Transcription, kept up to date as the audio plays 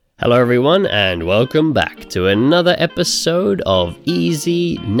Hello everyone and welcome back to another episode of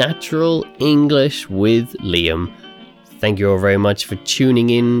Easy Natural English with Liam. Thank you all very much for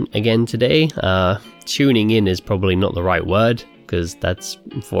tuning in again today. Tuning in is probably not the right word because that's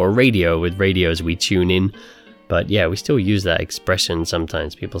for radio. With radios we tune in. But yeah, we still use that expression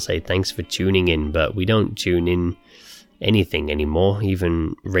sometimes. People say thanks for tuning in, but we don't tune in anything anymore.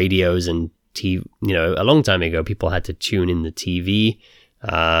 Even radios and TV, a long time ago people had to tune in the TV.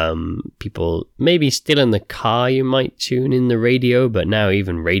 People maybe still in the car you might tune in the radio, but now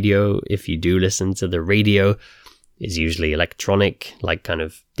even radio, if you do listen to the radio, is usually electronic, like kind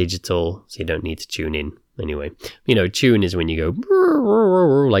of digital, so you don't need to tune in. Anyway, tune is when you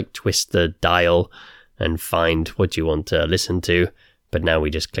go like twist the dial and find what you want to listen to, but now we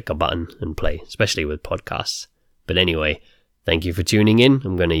just click a button and play, especially with podcasts. But anyway, thank you for tuning in.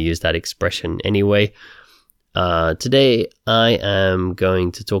 I'm going to use that expression anyway. Today I am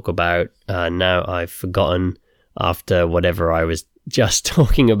going to talk about, now I've forgotten, after whatever I was just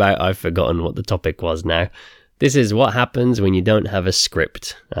talking about, I've forgotten what the topic was now. This is what happens when you don't have a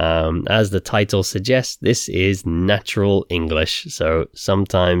script. As the title suggests, this is natural English, so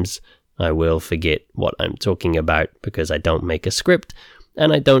sometimes I will forget what I'm talking about because I don't make a script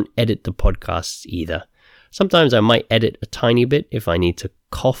and I don't edit the podcasts either. Sometimes I might edit a tiny bit if I need to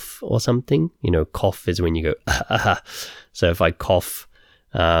cough or something. Cough is when you go, So if I cough,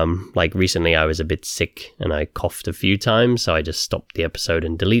 like recently I was a bit sick and I coughed a few times, so I just stopped the episode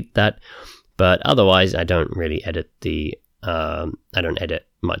and delete that. But otherwise, I don't really edit I don't edit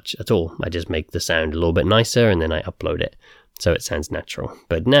much at all. I just make the sound a little bit nicer and then I upload it so it sounds natural.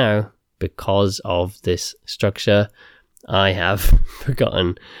 But now, because of this structure, I have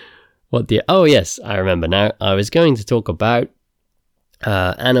forgotten oh yes, I remember now. I was going to talk about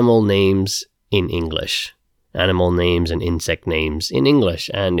animal names in English. Animal names and insect names in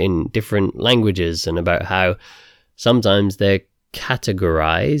English and in different languages, and about how sometimes they're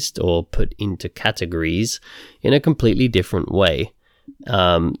categorized or put into categories in a completely different way.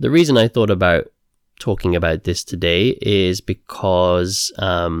 The reason I thought about talking about this today is because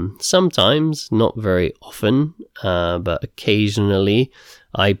sometimes, not very often, but occasionally,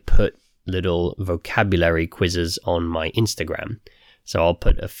 I put little vocabulary quizzes on my Instagram. So I'll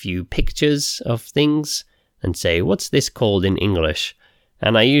put a few pictures of things and say, what's this called in English?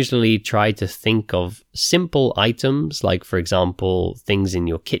 And I usually try to think of simple items, like, for example, things in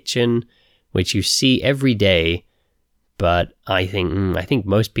your kitchen, which you see every day, but I think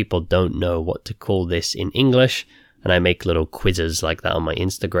most people don't know what to call this in English, and I make little quizzes like that on my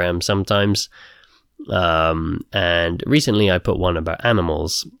Instagram sometimes. And recently I put one about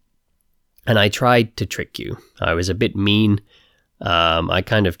animals, and I tried to trick you. I was a bit mean. I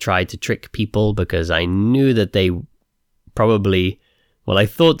kind of tried to trick people because I knew that they I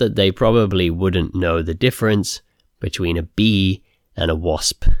thought that they probably wouldn't know the difference between a bee and a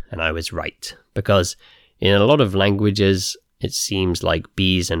wasp, and I was right. Because in a lot of languages, it seems like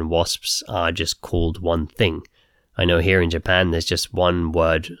bees and wasps are just called one thing. I know here in Japan, there's just one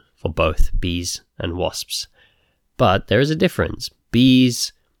word for both bees and wasps. But there is a difference.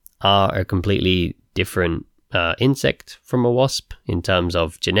 Bees are a completely different insect from a wasp in terms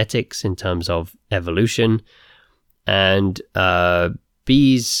of genetics, in terms of evolution. And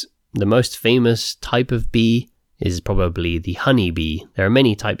bees, the most famous type of bee is probably the honeybee. There are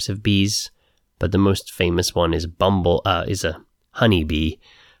many types of bees, but the most famous one is a honeybee.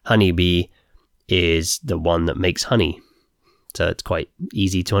 Honeybee is the one that makes honey. So it's quite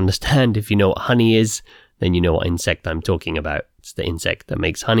easy to understand. If you know what honey is, then you know what insect I'm talking about. It's the insect that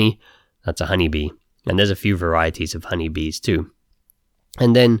makes honey. That's a honeybee. And there's a few varieties of honeybees too.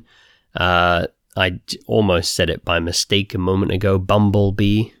 And then I almost said it by mistake a moment ago.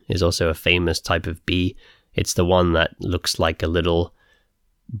 Bumblebee is also a famous type of bee. It's the one that looks like a little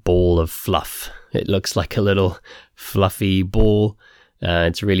ball of fluff. It looks like a little fluffy ball.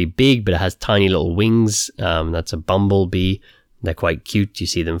 It's really big, but it has tiny little wings. That's a bumblebee. They're quite cute. You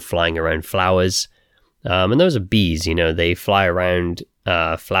see them flying around flowers. And those are bees, they fly around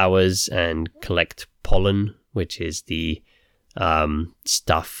flowers and collect pollen, which is the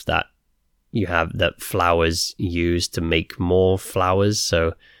stuff that that flowers use to make more flowers.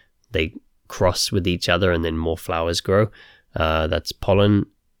 So they cross with each other and then more flowers grow. That's pollen,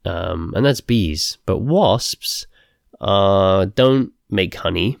 and that's bees. But wasps don't make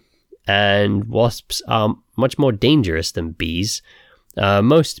honey, and wasps are much more dangerous than bees.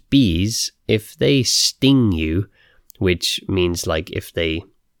 Most bees, if they sting you, which means like if they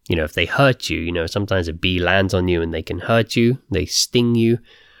hurt you, sometimes a bee lands on you and they can hurt you, they sting you.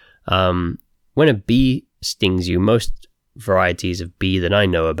 When a bee stings you, most varieties of bee that I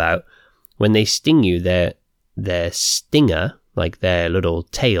know about, when they sting you, their stinger, like their little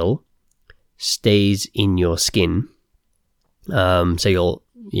tail, stays in your skin. So you'll,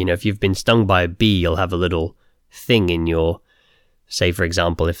 if you've been stung by a bee, you'll have a little thing in your, say for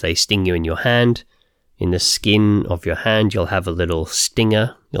example, if they sting you in your hand, in the skin of your hand, you'll have a little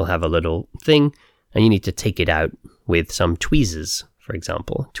stinger, you'll have a little thing, and you need to take it out with some tweezers, for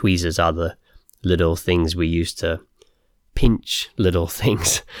example. Tweezers are the little things we use to pinch little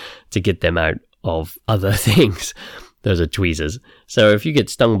things to get them out of other things. Those are tweezers. So if you get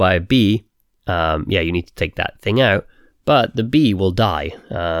stung by a bee, you need to take that thing out, but the bee will die.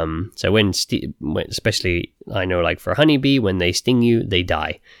 So when especially, I know, like for a honeybee, when they sting you, they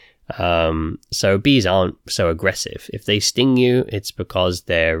die. So bees aren't so aggressive. If they sting you, it's because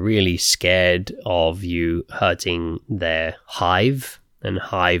they're really scared of you hurting their hive, and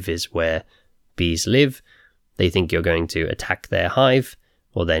hive is where bees live. They think you're going to attack their hive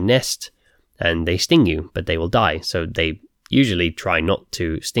or their nest, and they sting you, but they will die. So they usually try not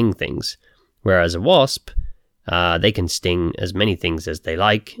to sting things. Whereas a wasp, they can sting as many things as they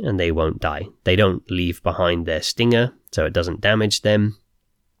like, and they won't die. They don't leave behind their stinger, so it doesn't damage them,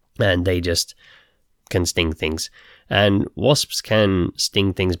 and they just can sting things. And wasps can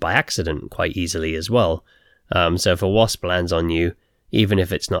sting things by accident quite easily as well. So if a wasp lands on you, even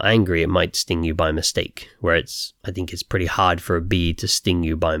if it's not angry, it might sting you by mistake, where I think it's pretty hard for a bee to sting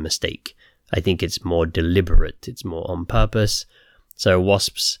you by mistake. I think it's more deliberate, it's more on purpose. So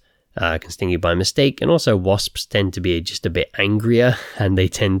wasps can sting you by mistake, and also wasps tend to be just a bit angrier, and they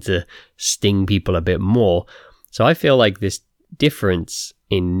tend to sting people a bit more. So I feel like this difference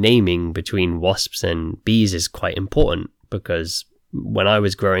in naming between wasps and bees is quite important, because when I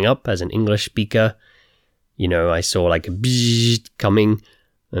was growing up as an English speaker, I saw like a bee coming,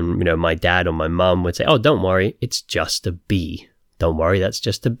 and my dad or my mum would say, "Oh, don't worry, it's just a bee. Don't worry, that's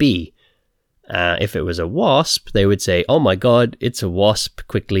just a bee." If it was a wasp, they would say, "Oh my God, it's a wasp,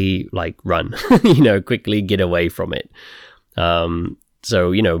 quickly run, quickly get away from it."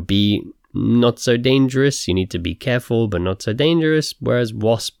 So, bee, not so dangerous. You need to be careful, but not so dangerous. Whereas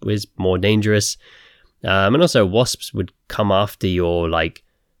wasp is more dangerous. And also wasps would come after your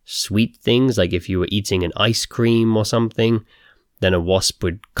sweet things. Like if you were eating an ice cream or something, then a wasp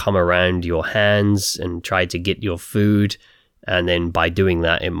would come around your hands and try to get your food. And then by doing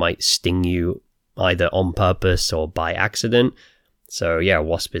that, it might sting you either on purpose or by accident. So yeah, a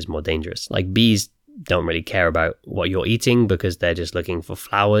wasp is more dangerous. Like bees don't really care about what you're eating because they're just looking for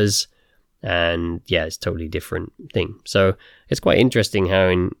flowers. And yeah, it's a totally different thing. So it's quite interesting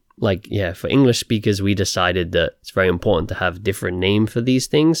how for English speakers, we decided that it's very important to have different name for these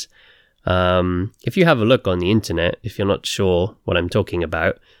things. If you have a look on the internet, if you're not sure what I'm talking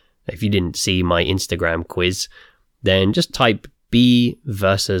about, if you didn't see my Instagram quiz, then just type bee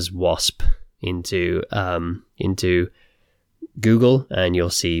versus wasp into Google, and you'll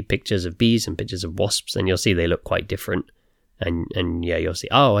see pictures of bees and pictures of wasps, and you'll see they look quite different. And yeah, you'll see,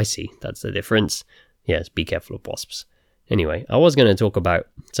 oh, I see, that's the difference. Yes, be careful of wasps. Anyway, I was going to talk about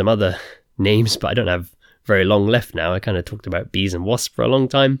some other names, but I don't have very long left now. I kind of talked about bees and wasps for a long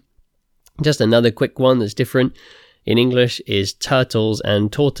time. Just another quick one that's different in English is turtles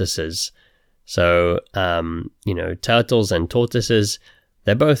and tortoises. So, turtles and tortoises,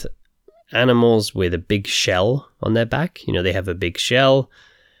 they're both animals with a big shell on their back. They have a big shell.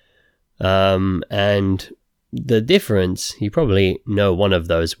 And the difference, you probably know one of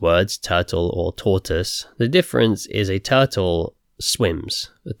those words, turtle or tortoise. The difference is a turtle swims.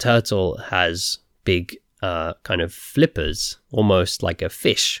 A turtle has big kind of flippers, almost like a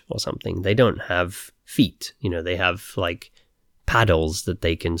fish or something. They don't have feet. They have paddles that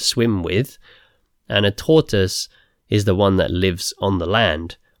they can swim with. And a tortoise is the one that lives on the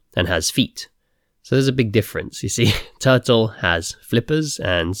land and has feet. So there's a big difference. You see, turtle has flippers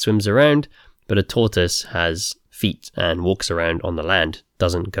and swims around, but a tortoise has feet and walks around on the land,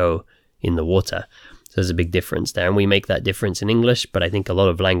 doesn't go in the water. So there's a big difference there. And we make that difference in English, but I think a lot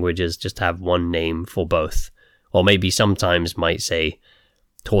of languages just have one name for both. Or maybe sometimes might say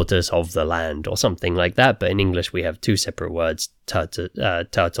tortoise of the land or something like that. But in English, we have two separate words,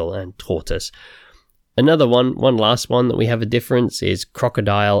 turtle and tortoise. Another one last one that we have a difference is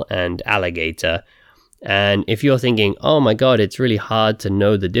crocodile and alligator. And if you're thinking, oh my God, it's really hard to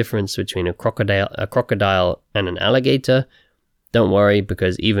know the difference between a crocodile and an alligator, don't worry,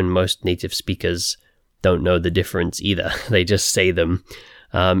 because even most native speakers don't know the difference either. They just say them.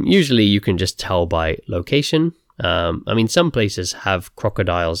 Usually you can just tell by location. Some places have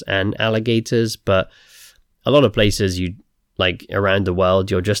crocodiles and alligators, but a lot of places around the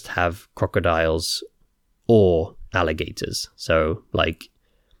world, you'll just have crocodiles or alligators. So like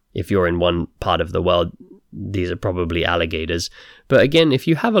if you're in one part of the world, these are probably alligators. But again, if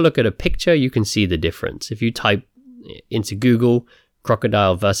you have a look at a picture, you can see the difference. If you type into Google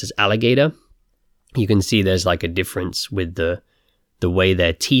crocodile versus alligator, you can see there's like a difference with the way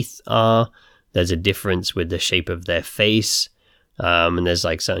their teeth are. There's a difference with the shape of their face. And there's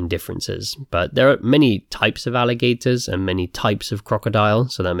like certain differences. But there are many types of alligators and many types of crocodile,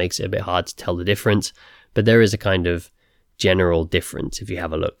 so that makes it a bit hard to tell the difference. But there is a kind of general difference if you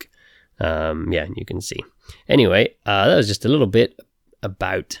have a look. Yeah, you can see. Anyway, that was just a little bit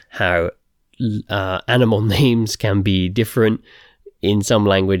about how animal names can be different in some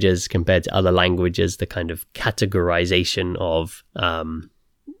languages compared to other languages, the kind of categorization of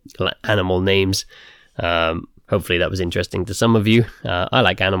animal names. Hopefully that was interesting to some of you. I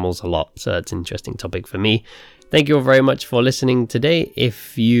like animals a lot, so that's an interesting topic for me. Thank you all very much for listening today.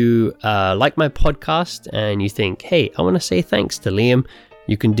 If you like my podcast and you think, hey, I want to say thanks to Liam,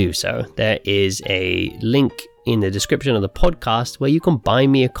 you can do so. There is a link in the description of the podcast where you can buy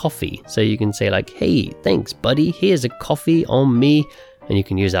me a coffee. So you can say like, hey, thanks, buddy. Here's a coffee on me. And you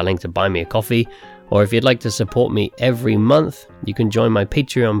can use that link to buy me a coffee. Or if you'd like to support me every month, you can join my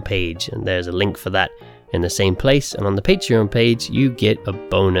Patreon page. And there's a link for that in the same place. And on the Patreon page, you get a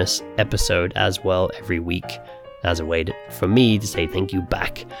bonus episode as well every week as a way for me to say thank you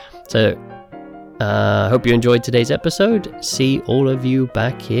back. So hope you enjoyed today's episode. See all of you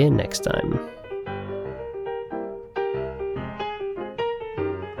back here next time.